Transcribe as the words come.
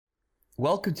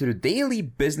Welcome to the Daily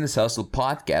Business Hustle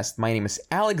podcast. My name is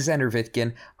Alexander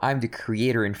Vitkin. I'm the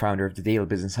creator and founder of the Daily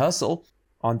Business Hustle.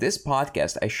 On this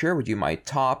podcast, I share with you my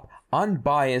top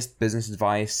unbiased business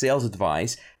advice, sales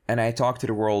advice, and I talk to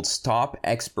the world's top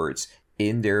experts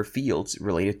in their fields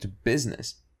related to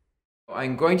business.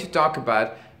 I'm going to talk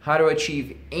about how to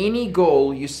achieve any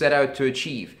goal you set out to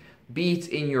achieve, be it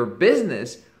in your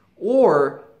business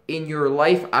or in your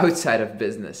life outside of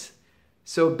business.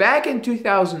 So back in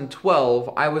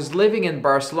 2012, I was living in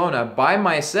Barcelona by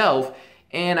myself,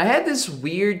 and I had this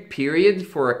weird period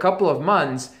for a couple of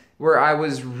months where I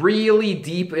was really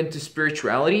deep into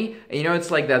spirituality. And it's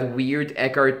like that weird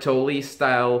Eckhart Tolle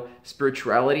style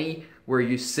spirituality where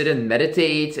you sit and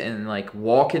meditate and like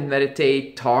walk and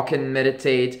meditate, talk and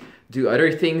meditate, do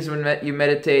other things when you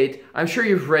meditate. I'm sure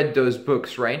you've read those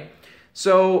books, right?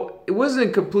 So it wasn't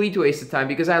a complete waste of time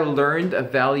because I learned a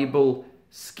valuable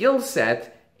skill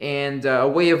set and a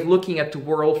way of looking at the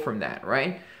world from that,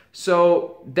 right?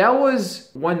 So that was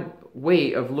one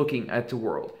way of looking at the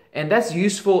world, and that's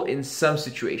useful in some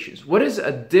situations. What is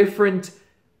a different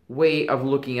way of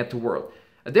looking at the world?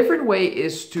 A different way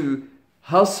is to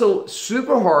hustle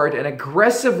super hard and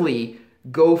aggressively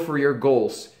go for your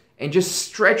goals and just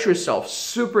stretch yourself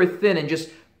super thin and just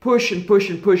push and push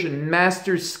and push and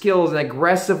master skills and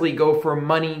aggressively go for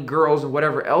money, girls, and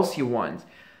whatever else you want.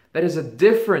 That is a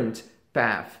different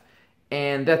path.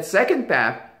 And that second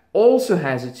path also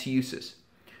has its uses.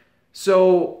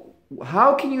 So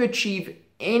how can you achieve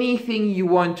anything you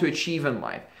want to achieve in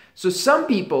life? So some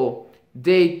people,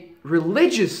 they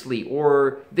religiously,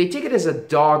 or they take it as a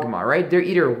dogma, right? They're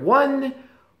either one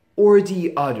or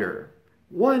the other.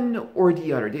 One or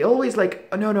the other. They always like,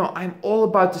 oh, no, I'm all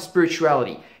about the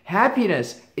spirituality.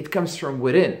 Happiness, it comes from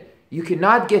within. You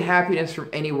cannot get happiness from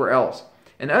anywhere else.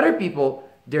 And other people,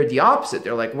 they're the opposite.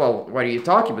 They're like, well, what are you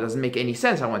talking about? It doesn't make any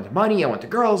sense. I want the money, I want the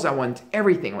girls, I want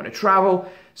everything, I want to travel.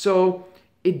 So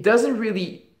it doesn't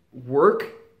really work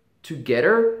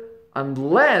together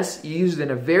unless you use it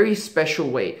in a very special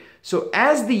way. So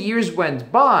as the years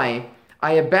went by,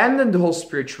 I abandoned the whole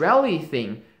spirituality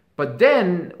thing. But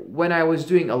then when I was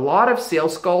doing a lot of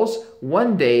sales calls,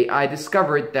 one day I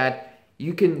discovered that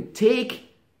you can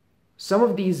take some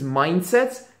of these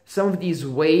mindsets, some of these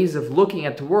ways of looking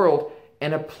at the world,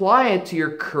 and apply it to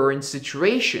your current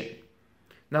situation.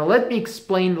 Now let me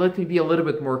explain, let me be a little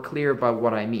bit more clear about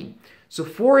what I mean. So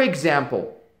for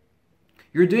example,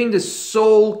 you're doing this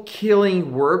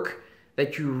soul-killing work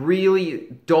that you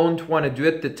really don't want to do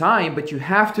at the time, but you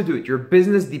have to do it. Your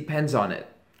business depends on it.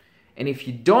 And if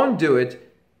you don't do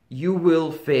it, you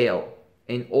will fail.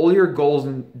 And all your goals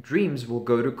and dreams will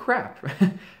go to crap,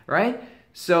 right?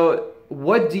 So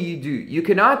what do? You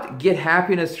cannot get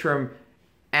happiness from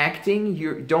acting.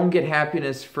 You don't get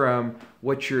happiness from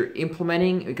what you're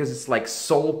implementing because it's like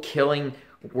soul-killing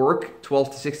work,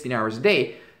 12 to 16 hours a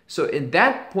day. So in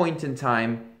that point in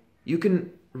time, you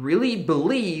can really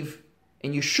believe,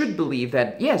 and you should believe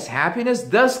that, yes, happiness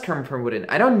does come from within.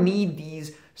 I don't need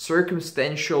these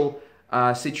circumstantial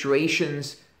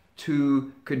situations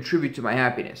to contribute to my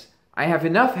happiness. I have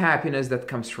enough happiness that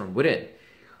comes from within.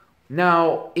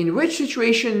 Now, in which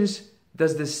situations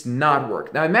does this not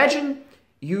work? Now imagine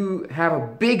you have a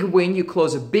big win, you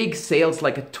close a big sale, it's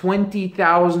like a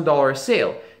 $20,000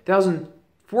 sale.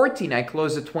 2014, I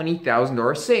closed a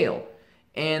 $20,000 sale.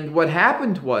 And what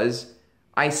happened was,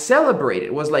 I celebrated.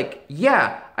 It was like,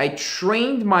 yeah, I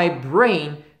trained my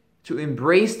brain to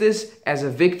embrace this as a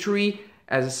victory,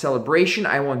 as a celebration.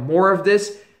 I want more of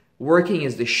this. Working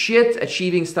is the shit,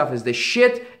 achieving stuff is the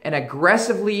shit, and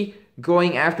aggressively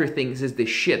going after things is the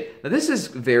shit. Now this is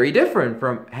very different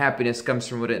from happiness comes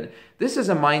from within. This is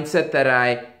a mindset that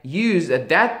I used at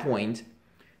that point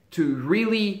to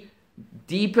really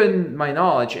deepen my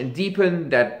knowledge and deepen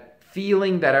that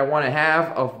feeling that I want to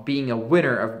have of being a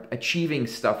winner, of achieving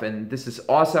stuff. And this is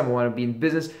awesome. I want to be in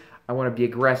business. I want to be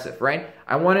aggressive, right?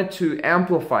 I wanted to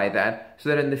amplify that so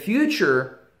that in the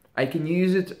future, I can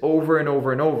use it over and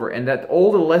over and over. And that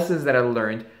all the lessons that I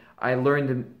learned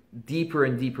them deeper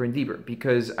and deeper and deeper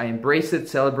because I embraced it,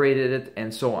 celebrated it,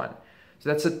 and so on. So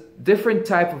that's a different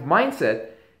type of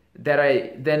mindset that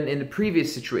I then in the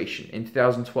previous situation in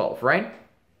 2012, right?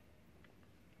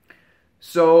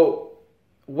 So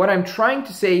what I'm trying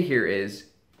to say here is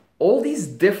all these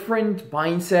different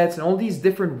mindsets and all these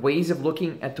different ways of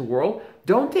looking at the world,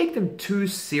 don't take them too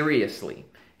seriously.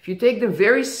 If you take them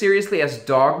very seriously as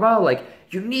dogma, like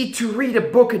you need to read a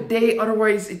book a day,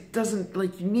 otherwise it doesn't,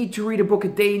 like you need to read a book a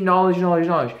day, knowledge.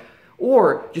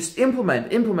 Or just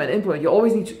implement. You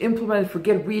always need to implement,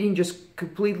 forget reading, just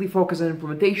completely focus on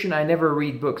implementation. I never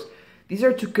read books. These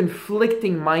are two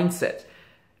conflicting mindsets.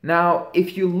 Now,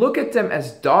 if you look at them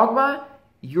as dogma,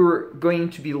 you're going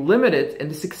to be limited in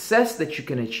the success that you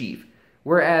can achieve.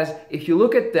 Whereas if you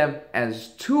look at them as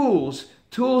tools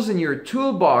in your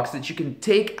toolbox that you can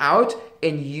take out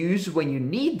and use when you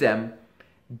need them,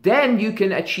 then you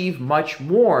can achieve much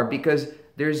more because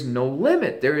there's no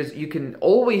limit. You can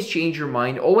always change your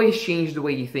mind, always change the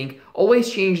way you think, always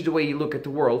change the way you look at the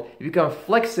world. You become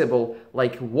flexible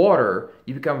like water,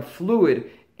 you become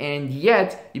fluid, and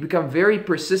yet you become very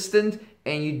persistent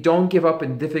and you don't give up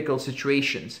in difficult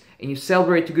situations. And you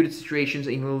celebrate the good situations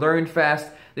and you learn fast.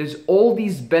 There's all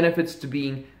these benefits to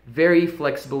being very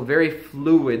flexible, very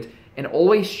fluid, and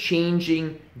always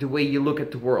changing the way you look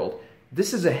at the world.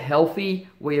 This is a healthy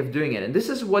way of doing it. And this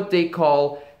is what they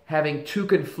call having two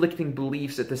conflicting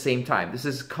beliefs at the same time. This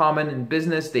is common in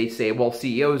business. They say, well,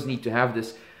 CEOs need to have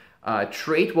this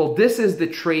trait. Well, this is the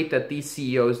trait that these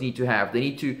CEOs need to have. They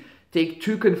need to take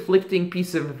two conflicting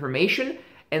pieces of information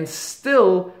and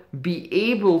still be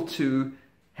able to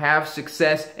have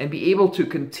success and be able to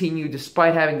continue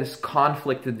despite having this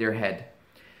conflict in their head.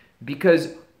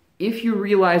 Because if you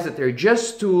realize that they're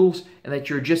just tools and that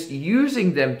you're just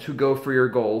using them to go for your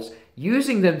goals,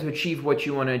 using them to achieve what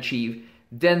you want to achieve,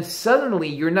 then suddenly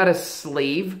you're not a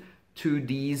slave to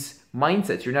these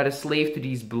mindsets. You're not a slave to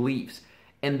these beliefs.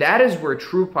 And that is where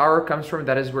true power comes from.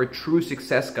 That is where true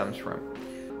success comes from.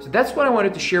 So that's what I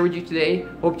wanted to share with you today.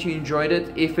 Hope you enjoyed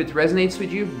it. If it resonates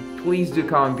with you, please do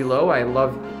comment below. I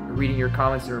love reading your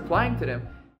comments and replying to them.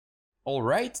 All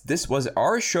right, this was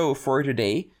our show for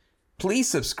today. Please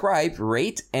subscribe,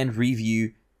 rate, and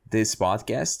review this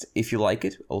podcast if you like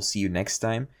it. I'll see you next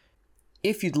time.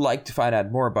 If you'd like to find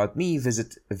out more about me,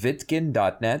 visit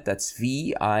vitkin.net. That's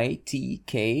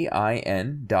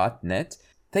VITKIN.net.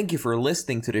 Thank you for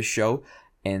listening to this show,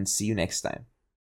 and see you next time.